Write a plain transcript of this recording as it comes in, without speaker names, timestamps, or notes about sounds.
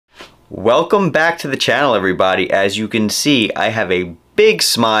Welcome back to the channel, everybody. As you can see, I have a big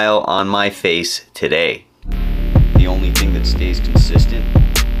smile on my face today. The only thing that stays consistent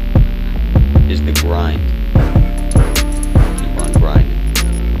is the grind. Keep on grinding.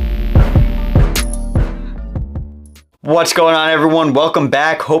 What's going on, everyone? Welcome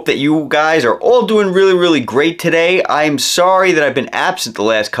back. Hope that you guys are all doing really great today. I'm sorry that I've been absent the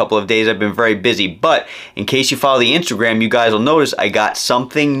last couple of days. I've been very busy, but in case you follow the Instagram, you guys will notice I got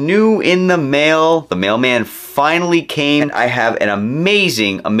something new in the mail. The mailman finally came. I have an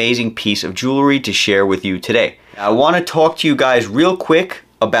amazing piece of jewelry to share with you today. I want to talk to you guys real quick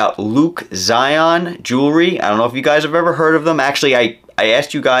about Jaxxon Jewelry. I don't know if you guys have ever heard of them. Actually, I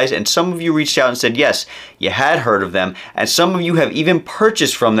asked you guys, and some of you reached out and said yes, you had heard of them, and some of you have even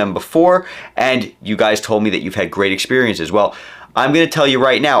purchased from them before, and you guys told me that you've had great experiences. Well, I'm going to tell you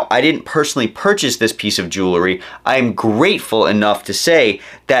right now, I didn't personally purchase this piece of jewelry. I'm grateful enough to say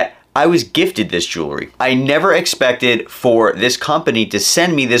that I was gifted this jewelry. I never expected for this company to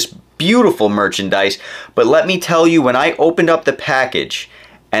send me this beautiful merchandise, but let me tell you, when I opened up the package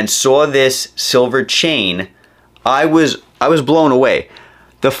and saw this silver chain, I was blown away.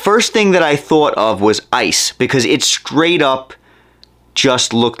 The first thing that I thought of was ice, because it straight up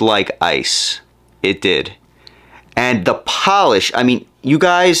just looked like ice. It did. And the polish, I mean, you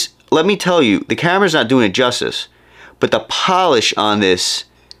guys, let me tell you, the camera's not doing it justice, but the polish on this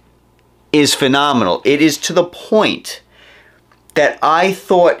is phenomenal. It is to the point that I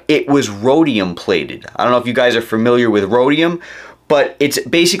thought it was rhodium plated. I don't know if you guys are familiar with rhodium, but it's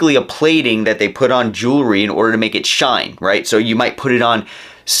basically a plating that they put on jewelry in order to make it shine, right? So you might put it on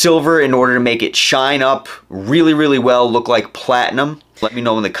silver in order to make it shine up really well, look like platinum. Let me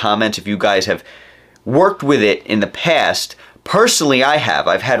know in the comments if you guys have worked with it in the past. Personally, I have.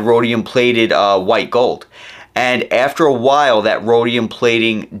 I've had rhodium plated white gold. And after a while, that rhodium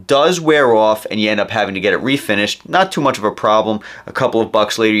plating does wear off and you end up having to get it refinished. Not too much of a problem. A couple of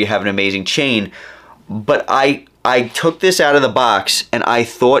bucks later, you have an amazing chain. But I took this out of the box and I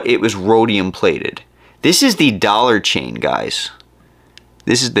thought it was rhodium plated. This is the dollar chain, guys.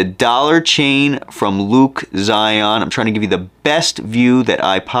 This is the dollar chain from Jaxxon. I'm trying to give you the best view that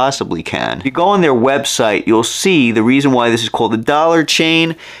I possibly can. If you go on their website, you'll see the reason why this is called the dollar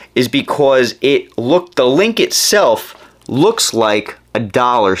chain is because the link itself looks like a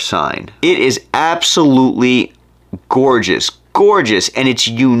dollar sign. It is absolutely gorgeous, and it's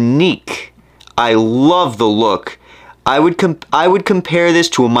unique. I love the look. I would compare this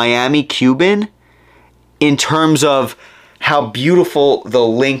to a Miami Cuban in terms of how beautiful the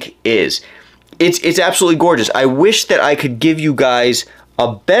link is. It's absolutely gorgeous. I wish that I could give you guys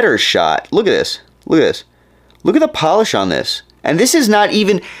a better shot. Look at this. Look at this. Look at the polish on this. And this is not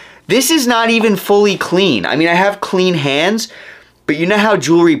even fully clean. I mean, I have clean hands, but you know how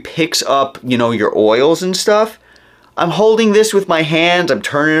jewelry picks up, you know, your oils and stuff? I'm holding this with my hands, I'm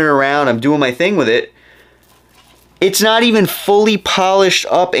turning it around, I'm doing my thing with it. It's not even fully polished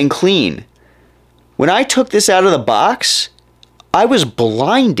up and clean. When I took this out of the box, I was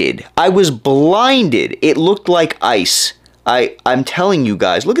blinded. I was blinded. It looked like ice. I'm telling you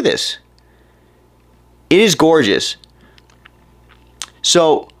guys, look at this. It is gorgeous.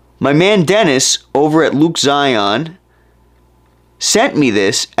 So, my man Dennis over at Jaxxon sent me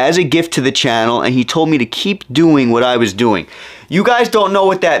this as a gift to the channel, and he told me to keep doing what I was doing. You guys don't know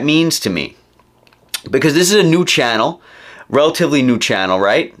what that means to me, because this is a new channel, relatively new channel,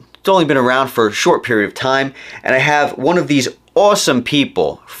 right? It's only been around for a short period of time, and I have one of these awesome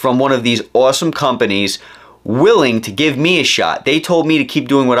people from one of these awesome companies willing to give me a shot. They told me to keep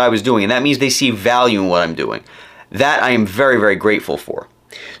doing what I was doing, and that means they see value in what I'm doing. That I am very grateful for.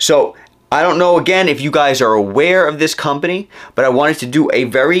 So, I don't know, again, if you guys are aware of this company, but I wanted to do a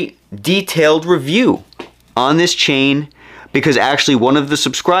very detailed review on this chain because actually one of the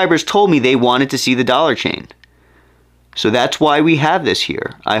subscribers told me they wanted to see the dollar chain. So that's why we have this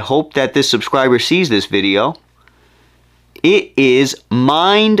here. I hope that this subscriber sees this video. It is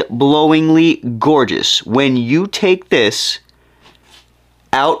mind-blowingly gorgeous. When you take this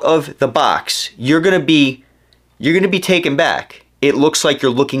out of the box, you're gonna be taken back. It looks like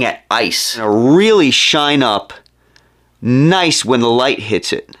you're looking at ice. It'll really shine up nice when the light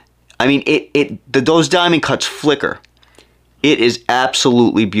hits it. I mean, those diamond cuts flicker. It is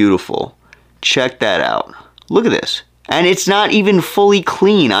absolutely beautiful. Check that out. Look at this. And it's not even fully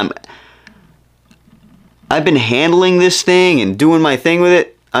clean. I've been handling this thing and doing my thing with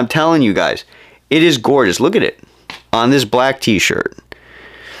it. I'm telling you guys, it is gorgeous. Look at it on this black t-shirt.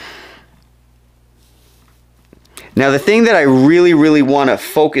 Now, the thing that I really want to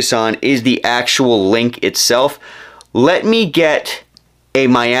focus on is the actual link itself. Let me get a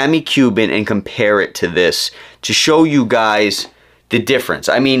Miami Cuban and compare it to this to show you guys the difference.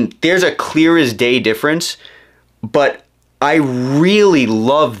 I mean, there's a clear as day difference, but I really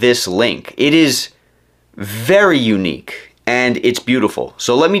love this link. It is very unique and it's beautiful.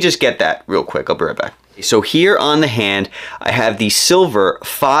 So let me just get that real quick. I'll be right back. So here on the hand, I have the silver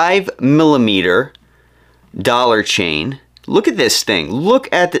 5mm dollar chain. Look at this thing. Look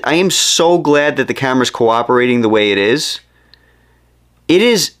at the, I am so glad that the camera's cooperating the way it is. It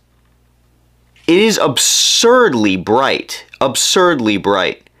is absurdly bright. Absurdly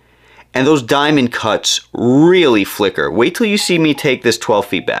bright. And those diamond cuts really flicker. Wait till you see me take this 12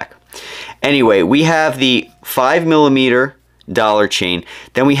 feet back. Anyway, we have the 5mm dollar chain.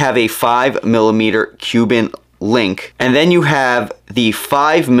 Then we have a 5mm Cuban link. And then you have the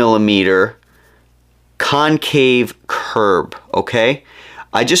 5mm concave curb, okay?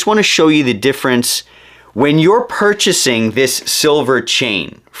 I just want to show you the difference. When you're purchasing this silver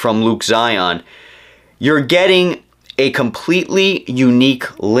chain from Luke Zion, you're getting a completely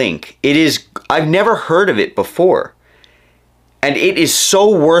unique link. It is, I've never heard of it before. And it is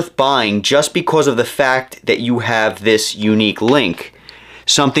so worth buying just because of the fact that you have this unique link.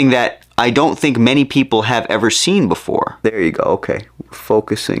 Something that I don't think many people have ever seen before. There you go, okay.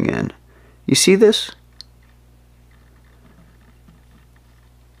 Focusing in. You see this?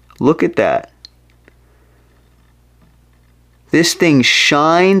 Look at that. This thing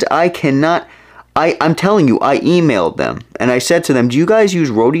shines. I cannot... I'm telling you, I emailed them and I said to them, do you guys use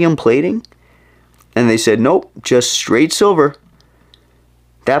rhodium plating? And they said, nope, just straight silver.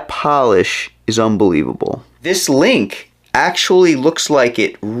 That polish is unbelievable. This link actually looks like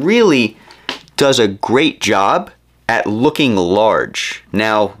it really does a great job at looking large.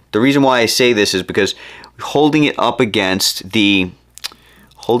 Now, the reason why I say this is because holding it up against these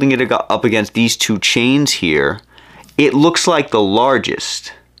two chains here, it looks like the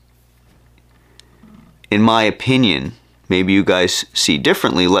largest. In my opinion, maybe you guys see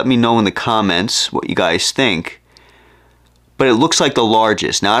differently. Let me know in the comments what you guys think. But it looks like the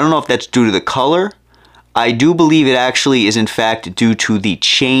largest. Now, I don't know if that's due to the color. I do believe it actually is in fact due to the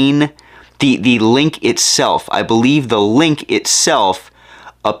chain, the link itself. I believe the link itself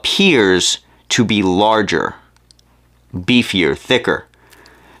appears to be larger, beefier, thicker.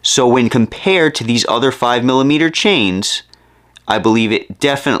 So when compared to these other 5mm chains, I believe it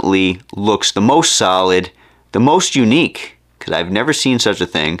definitely looks the most solid, the most unique, because I've never seen such a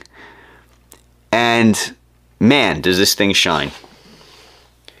thing. And man, does this thing shine.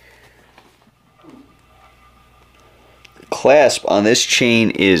 The clasp on this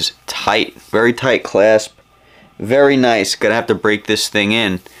chain is tight, very tight clasp, very nice. Gonna have to break this thing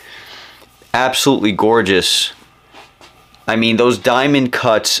in. Absolutely gorgeous. I mean, those diamond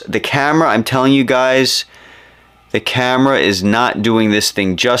cuts, the camera, I'm telling you guys, the camera is not doing this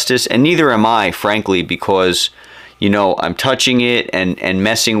thing justice, and neither am I, frankly, because, you know, I'm touching it and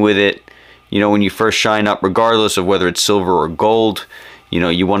messing with it. You know, when you first shine up, regardless of whether it's silver or gold, you know,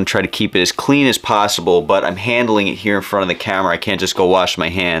 you want to try to keep it as clean as possible, but I'm handling it here in front of the camera. I can't just go wash my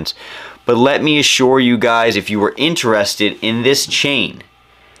hands. But let me assure you guys, if you were interested in this chain,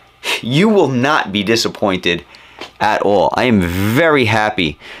 you will not be disappointed at all. I am very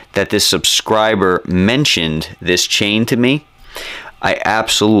happy that this subscriber mentioned this chain to me. I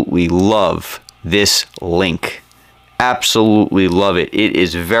absolutely love this link. Absolutely love it. It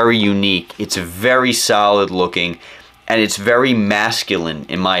is very unique. It's very solid looking, and it's very masculine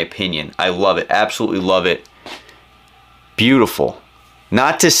in my opinion. I love it. Absolutely love it. Beautiful.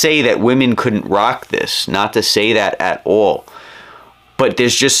 Not to say that women couldn't rock this. Not to say that at all. But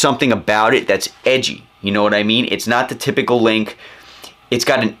there's just something about it that's edgy. You know what I mean? It's not the typical link. It's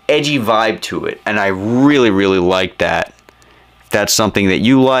got an edgy vibe to it, and I really, really like that. If that's something that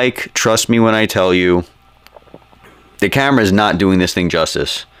you like, trust me when I tell you, the camera is not doing this thing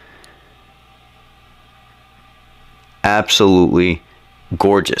justice. Absolutely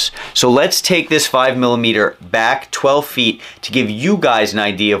gorgeous. So let's take this 5mm back 12 feet to give you guys an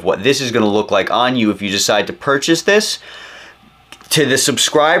idea of what this is going to look like on you if you decide to purchase this. To the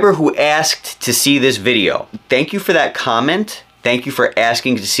subscriber who asked to see this video, thank you for that comment. Thank you for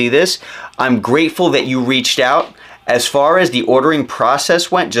asking to see this. I'm grateful that you reached out. As far as the ordering process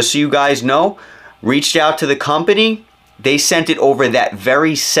went, just so you guys know, reached out to the company. They sent it over that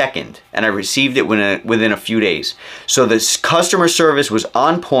very second, and I received it within a few days. So the customer service was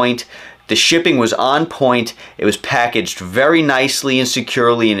on point. The shipping was on point. It was packaged very nicely and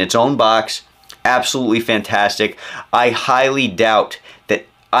securely in its own box. Absolutely fantastic. I highly doubt that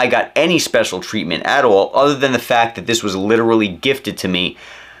I got any special treatment at all, other than the fact that this was literally gifted to me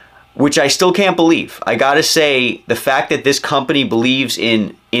which I still can't believe. I gotta say, the fact that this company believes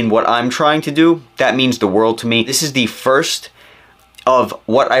in what I'm trying to do, that means the world to me. This is the first of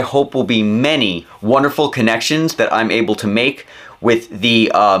what I hope will be many wonderful connections that I'm able to make with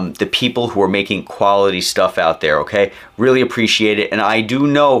the people who are making quality stuff out there, okay? Really appreciate it. And I do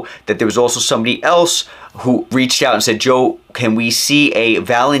know that there was also somebody else who reached out and said, Joe, can we see a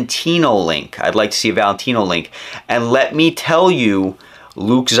Valentino link? I'd like to see a Valentino link. And let me tell you,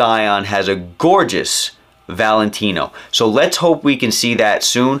 Luke Zion has a gorgeous Valentino. So let's hope we can see that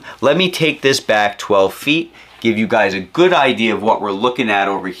soon. Let me take this back 12 feet, give you guys a good idea of what we're looking at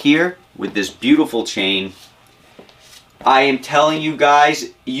over here with this beautiful chain. I am telling you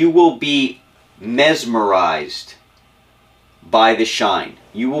guys, you will be mesmerized by the shine.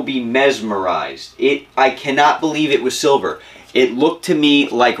 You will be mesmerized. I cannot believe it was silver. It looked to me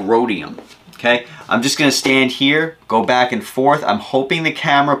like rhodium. Okay, I'm just gonna stand here, go back and forth. I'm hoping the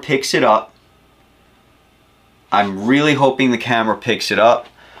camera picks it up. I'm really hoping the camera picks it up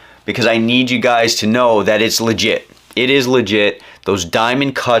because I need you guys to know that it's legit. It is legit. Those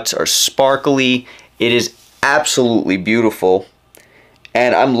diamond cuts are sparkly. It is absolutely beautiful,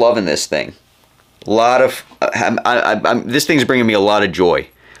 and I'm loving this thing. A lot of this thing's bringing me a lot of joy.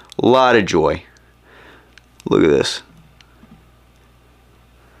 A lot of joy. Look at this.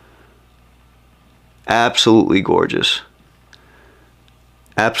 Absolutely gorgeous.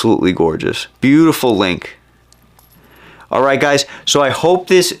 Absolutely gorgeous. Beautiful link. Alright guys, so I hope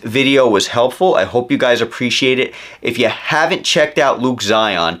this video was helpful. I hope you guys appreciate it. If you haven't checked out Luke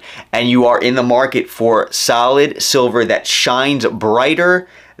Zion and you are in the market for solid silver that shines brighter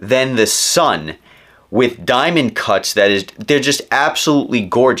than the sun with diamond cuts, they're just absolutely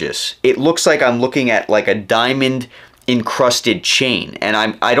gorgeous. It looks like I'm looking at like a diamond encrusted chain, and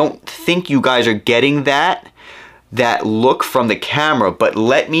I don't think you guys are getting that look from the camera, but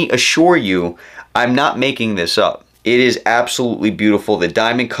let me assure you, I'm not making this up. It is absolutely beautiful. The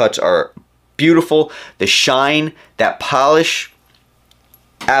diamond cuts are beautiful. The shine, that polish,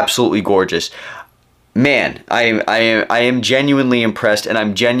 absolutely gorgeous. Man, I am genuinely impressed, and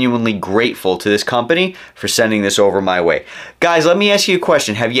I'm genuinely grateful to this company for sending this over my way. Guys, let me ask you a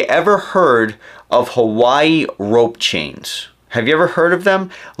question. Have you ever heard of Hawaii rope chains? Have you ever heard of them?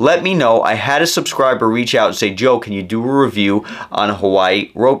 Let me know. I had a subscriber reach out and say, Joe, can you do a review on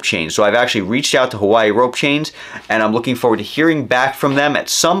Hawaii rope chains? So I've actually reached out to Hawaii rope chains, and I'm looking forward to hearing back from them at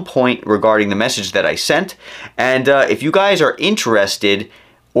some point regarding the message that I sent. And if you guys are interested,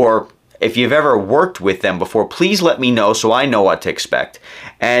 or if you've ever worked with them before, please let me know so I know what to expect.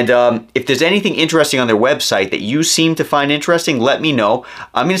 And if there's anything interesting on their website that you seem to find interesting, let me know.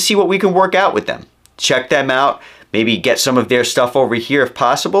 I'm going to see what we can work out with them. Check them out. Maybe get some of their stuff over here if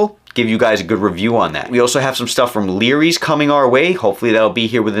possible. Give you guys a good review on that. We also have some stuff from Leary's coming our way. Hopefully that'll be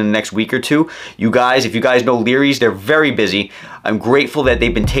here within the next week or two. You guys, if you guys know Leary's, they're very busy. I'm grateful that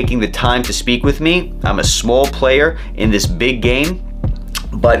they've been taking the time to speak with me. I'm a small player in this big game,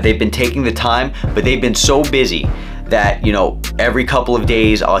 but they've been taking the time, but they've been so busy that, you know, every couple of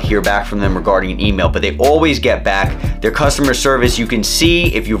days I'll hear back from them regarding an email, but they always get back. Their customer service, you can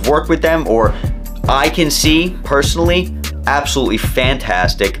see if you've worked with them, or I can see personally, absolutely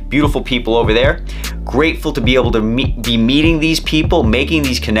fantastic, beautiful people over there. Grateful to be able to be meeting these people, making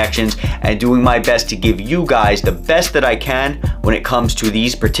these connections, and doing my best to give you guys the best that I can when it comes to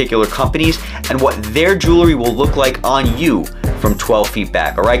these particular companies and what their jewelry will look like on you from 12 feet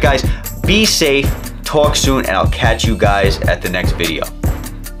back. All right, guys, be safe, talk soon, and I'll catch you guys at the next video.